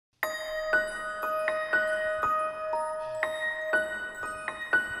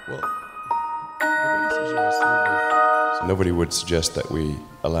Nobody would suggest that we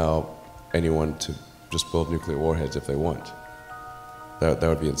allow anyone to just build nuclear warheads if they want. That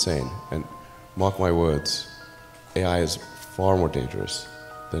would be insane. And mark my words, AI is far more dangerous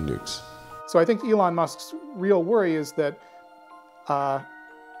than nukes. So I think Elon Musk's real worry is that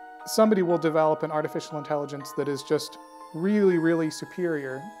somebody will develop an artificial intelligence that is just really, really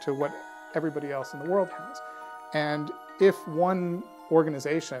superior to what everybody else in the world has. And if one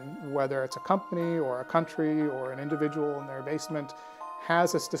organization, whether it's a company or a country or an individual in their basement,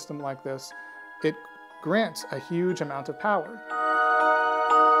 has a system like this, it grants a huge amount of power.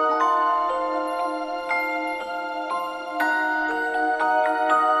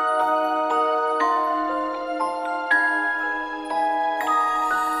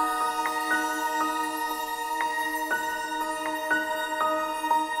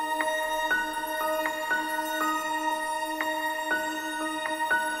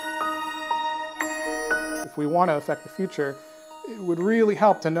 If we want to affect the future, it would really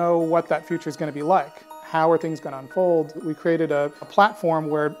help to know what that future is going to be like. How are things going to unfold? We created a platform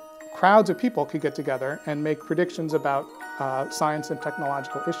where crowds of people could get together and make predictions about science and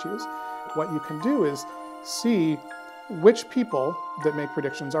technological issues. What you can do is see which people that make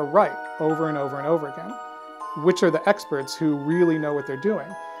predictions are right over and over and over again. Which are the experts who really know what they're doing.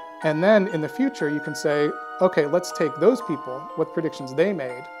 And then in the future you can say, okay, let's take those people, what predictions they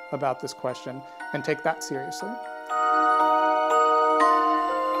made about this question, and take that seriously.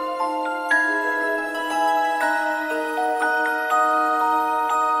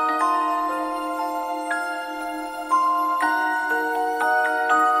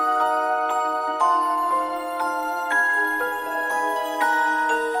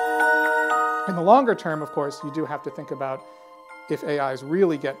 In the longer term, of course, you do have to think about if AIs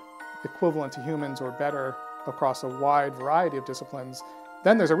really get equivalent to humans or better across a wide variety of disciplines,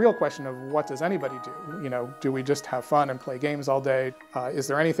 then there's a real question of what does anybody do? You know, do we just have fun and play games all day? Is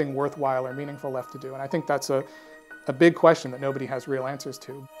there anything worthwhile or meaningful left to do? And I think that's a big question that nobody has real answers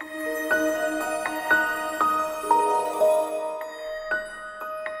to.